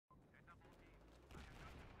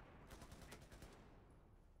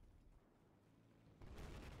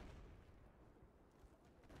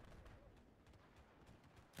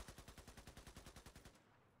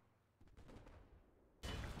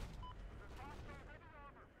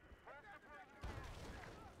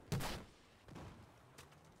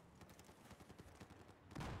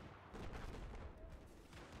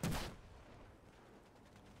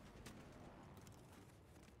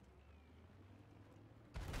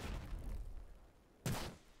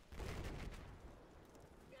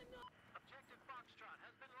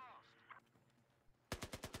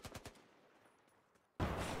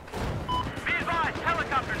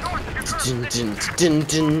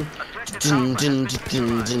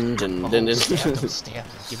Stamp.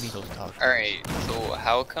 Give me those dogs. Alright, so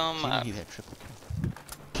how come... Give me that triple kill.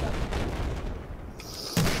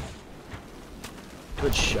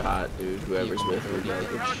 Good shot, dude. Whoever's with her,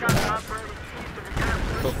 good shot.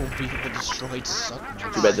 But we the destroyed suck.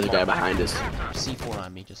 Too bad there's a guy behind us. C4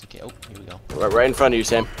 on me, just in case. Oh, here we go. Right in front of you,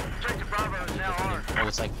 Sam. Oh,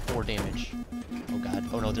 it's like 4 damage. Oh god.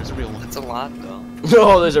 Oh no, there's a real one. That's a lot, though.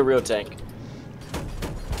 No, there's a real tank.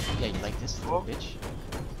 Yeah, you like this little bitch?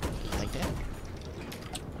 You like that?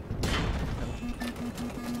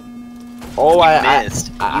 Oh, I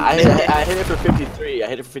missed. I hit it for 53. I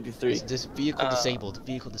hit it for 53. This vehicle disabled.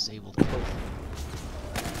 Vehicle disabled.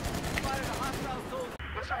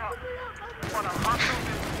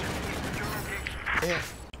 Yeah.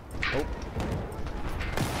 Oh.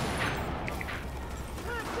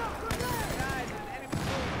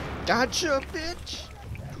 Gotcha, bitch!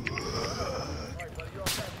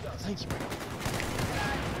 Thank you.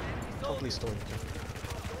 Totally stole it.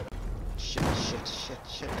 Shit.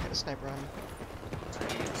 I got a sniper on me.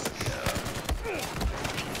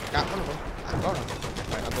 Got one of them. I got him.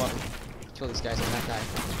 Alright, I'll go up and kill these guys and not die.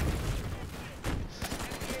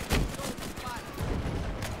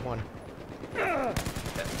 One.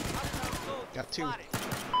 Got 2.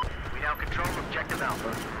 We now control objective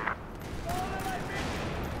Alpha.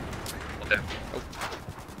 Okay. Oh.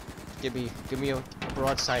 Give me a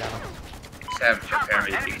broadside on him. Sam, prepare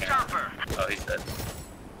me if you can. Oh, he's dead.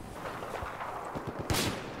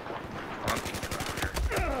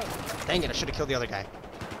 Dang it, I should have killed the other guy.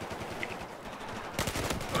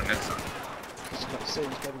 Oh, next one. I was about to say,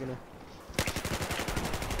 he's probably gonna...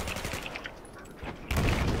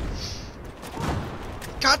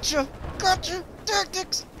 Gotcha!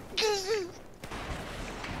 Tactics!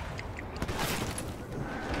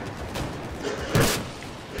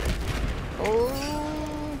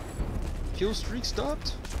 Oh! Kill streak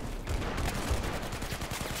stopped.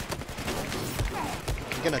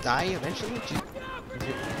 You gonna die eventually? Get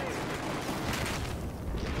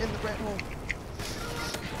in the rat hole.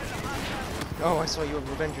 Oh, I saw you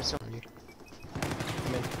revenge yourself. Come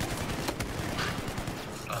in.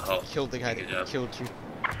 Oh, Killed the guy that killed you.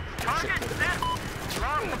 Target set.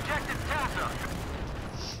 Lost objective Delta.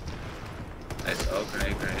 nice. Oh,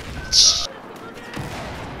 grenade.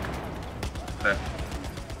 Okay.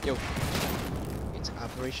 Yo. It's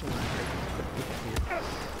Operation Locker.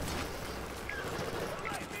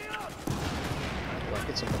 Well,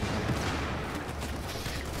 get somebody here.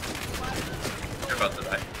 You're about to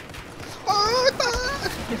die.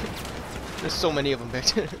 There's so many of them back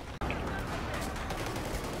there.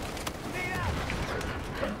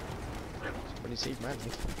 Somebody saved my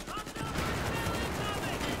life.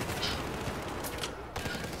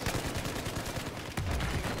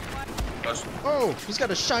 Oh, he's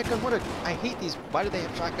got a shotgun. What a... I hate these. Why do they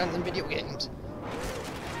have shotguns in video games?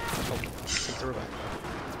 Oh, take the revive.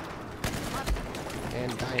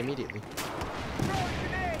 And die immediately.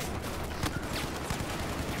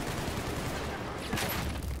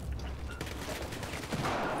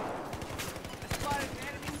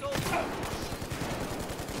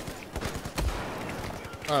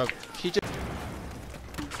 He just...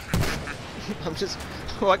 I'm just...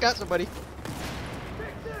 Oh, I got somebody.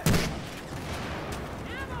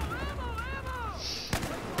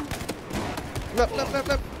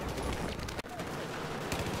 Left.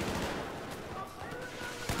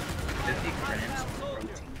 50 grams of protein.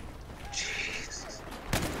 Jesus.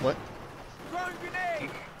 What?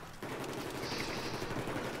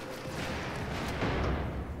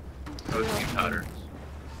 Protein powder.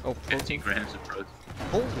 Oh, 15 grams of protein.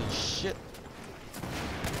 holy shit.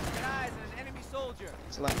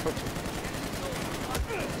 It's a lot of protein.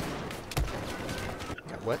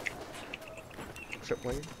 Got what?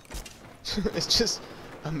 Tripwire? It's just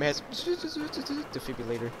a mass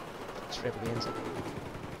defibrillator extravaganza.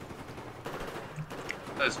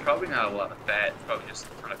 There's probably not a lot of fat, it's probably just a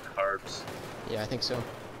ton of carbs. Yeah, I think so.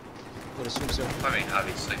 Would assume so. I mean,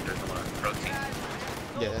 obviously there's a lot of protein.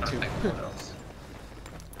 Yeah, I that don't too. think what else.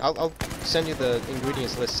 I'll send you the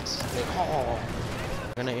ingredients lists. Oh,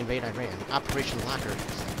 we're gonna invade Iran. Operation Locker.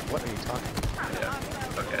 What are you talking about?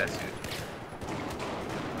 Yeah. Okay, I see.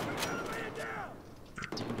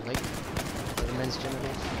 Do you like the men's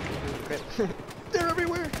genitals? They're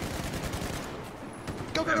everywhere!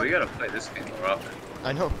 Go, Man, we gotta play this game more often.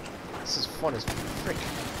 I know. This is fun as frick.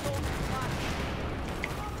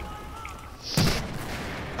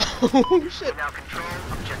 Oh shit! Now control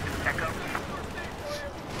objective Echo.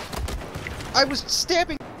 I was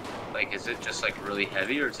stabbing. Like, is it just like really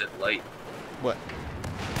heavy or is it light What?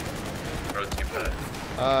 protein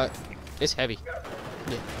powder? It's heavy.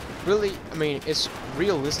 Yeah. Really, I mean, it's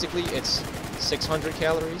realistically, it's 600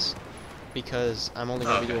 calories because I'm only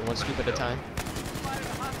going to be doing one scoop at a time.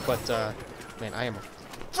 But, man, I am a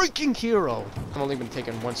freaking hero. I'm only been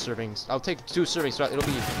taking one serving. I'll take 2 servings throughout. It'll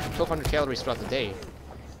be 1,200 calories throughout the day.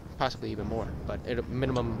 Possibly even more, but at a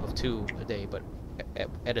minimum of 2 a day, but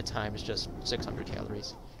at a time it's just 600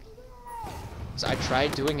 calories. So I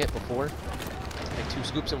tried doing it before, like 2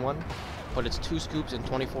 scoops in one, but it's 2 scoops and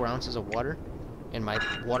 24 ounces of water, and my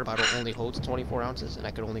water bottle only holds 24 ounces, and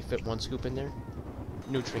I could only fit 1 scoop in there.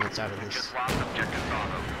 Nutrients out of this.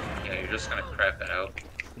 Yeah, you're just gonna crap that out.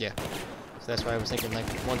 Yeah. So that's why I was thinking like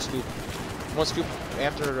 1 scoop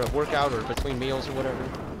after a workout or between meals or whatever,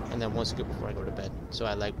 and then 1 scoop before I go to bed. So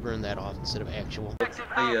I like burn that off instead of actual.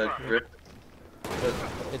 The grip.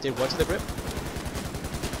 It did what to the grip?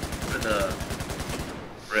 The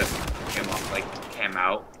grip came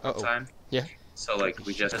out one Uh-oh. time. Yeah. So like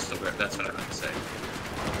we just the grip. That's what I meant to say.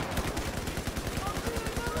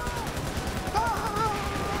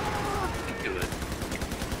 I think it would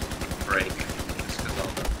break just because all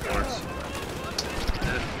the force.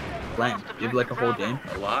 Blam. You have like a whole game.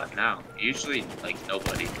 A lot now. Usually like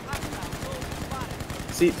nobody.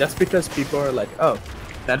 See, that's because people are like, oh,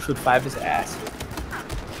 Battlefield 5 is ass.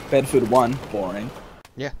 Battlefield 1, boring.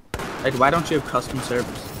 Yeah. Like, why don't you have custom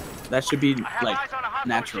servers? That should be, like, It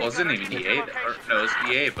natural. wasn't even EA. Or, no, it was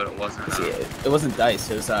EA, but it wasn't. See, it wasn't DICE,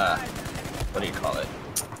 it was, what do you call it?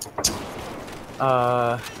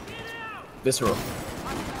 Visceral.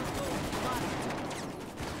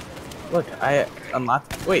 Look, I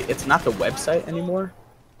unlocked. Wait, it's not the website anymore?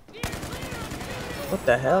 What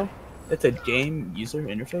the hell? It's a game user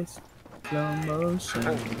interface? Slow motion.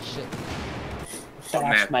 Holy shit.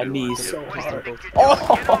 Bash my knees so hard.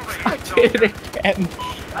 Oh, I did it again.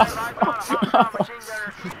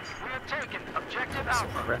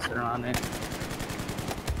 Suppressor on it.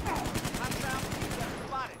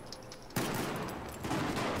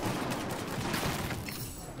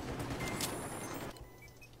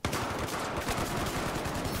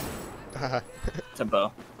 It's a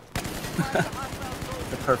bow.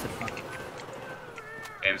 The perfect one.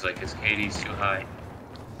 Games like his KD's too high.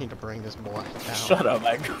 Need to bring this boy down. Shut up,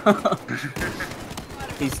 Michael.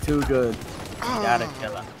 He's too good. You gotta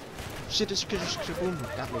kill him. Shit, boom,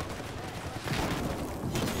 got me.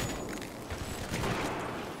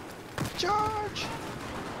 Charge!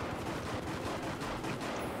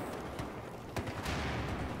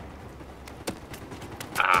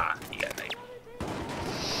 Ah, yeah, mate.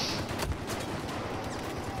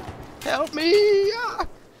 Help me! Ah!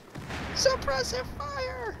 Suppressive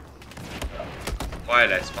fire! Why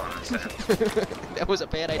did I spawn on Sam? That was a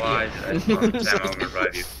bad idea. Why did I spawn on There's Sam like over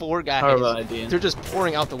revive you? 4 guys. Horrible idea. They're just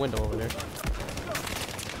pouring out the window over there.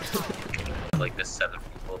 Like the 7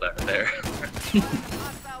 people that are there.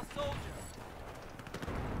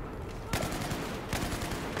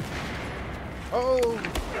 Oh!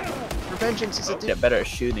 Revengeance is a Get better at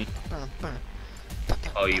shooting.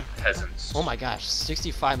 Oh, you peasants. Oh my gosh,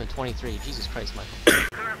 65 and 23. Jesus Christ, Michael.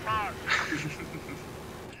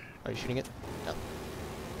 Are you shooting it? No.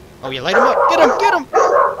 Oh, you light him up! Get him! Get him!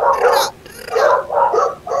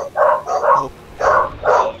 Oh,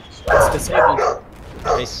 It's disabled.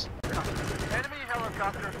 nice. Enemy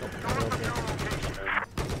helicopter north of your location.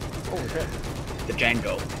 Holy crap. The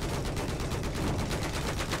Django.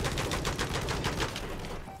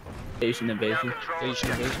 Asian invasion.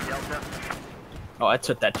 Asian invasion. Oh, I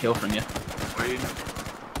took that kill from you.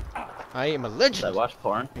 I am a Did I legend! watch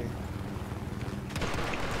porn?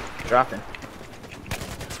 Dropping.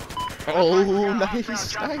 Oh,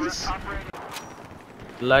 nice, nice.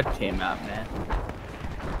 Blood came out, man.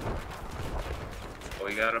 Oh,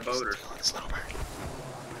 we got a boater. It's little bird.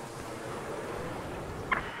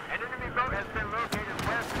 An enemy boat has been located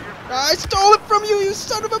west of your I stole it from you, you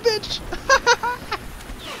son of a bitch!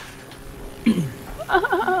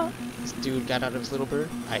 This dude got out of his little bird.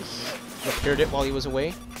 I repaired it while he was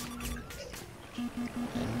away.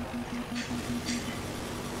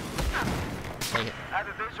 Dang it.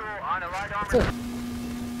 have a visual on a light armor.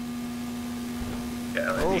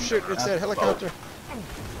 Yeah, Oh shit, it's that helicopter.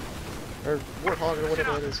 Or warthog or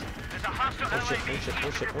whatever it is. There's a hostile Oh shit, LAV oh shit,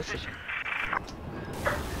 oh shit, oh shit.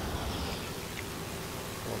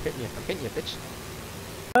 Oh, I'm hitting you, bitch.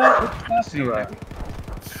 I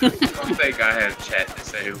don't think I have chat to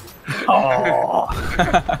say. Oh!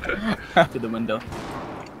 To the window.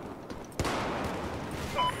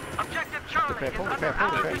 Objective Charlie Crap, is holy under crap,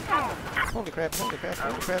 holy our crap. control. Holy crap, holy crap,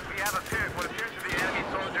 holy crap. We have what appears to be an enemy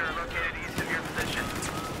soldier located east of your position.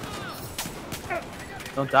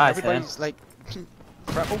 Don't die, Sam. Everybody's like,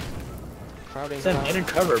 crowding Sam, around. get in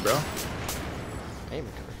cover, bro. Aim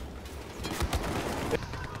recovery.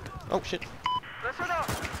 Oh shit. Listen up.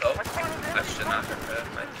 Oh, that should not have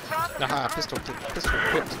been. Aha, pistol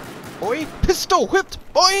whipped. Oi! Pistol whipped!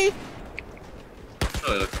 Oi!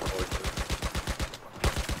 Really looking forward to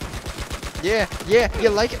it. Yeah, you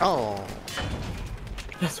like it? Oh.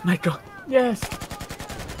 Yes, Michael. Yes.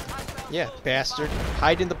 Yeah, bastard.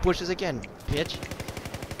 Hide in the bushes again, bitch.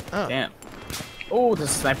 Oh. Damn. Oh, the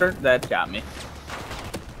sniper that got me.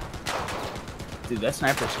 Dude, that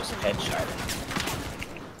sniper's just headshot.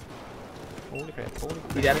 Holy crap, holy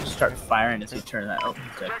crap. You gotta just start firing as you turn that. Oh,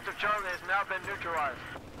 okay. Objective Charlie has now been neutralized.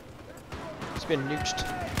 It's been nuked.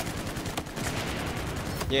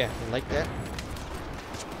 Yeah, you like that?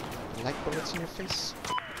 You like bullets in your face?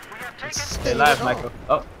 We have taken Stay alive, Michael.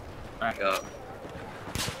 Oh. Alright. Yeah.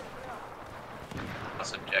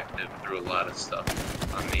 Plus objective threw a lot of stuff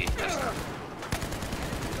on me just now.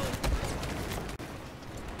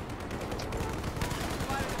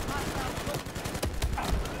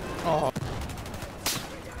 Oh.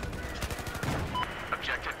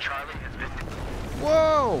 Objective Charlie has been.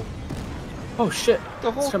 Whoa! Oh shit.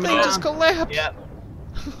 The whole It's thing coming just down. collapsed! Yeah.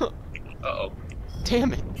 Uh-oh.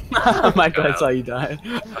 Damn it. Michael, I saw you die.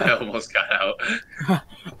 I almost got out.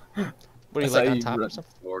 What are I you saw like on you top or run.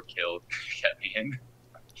 something? 4 killed. Kept me in.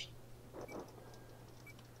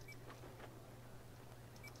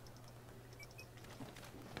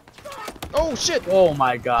 Oh shit! Oh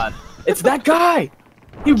my god. It's that guy!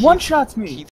 He one-shots me!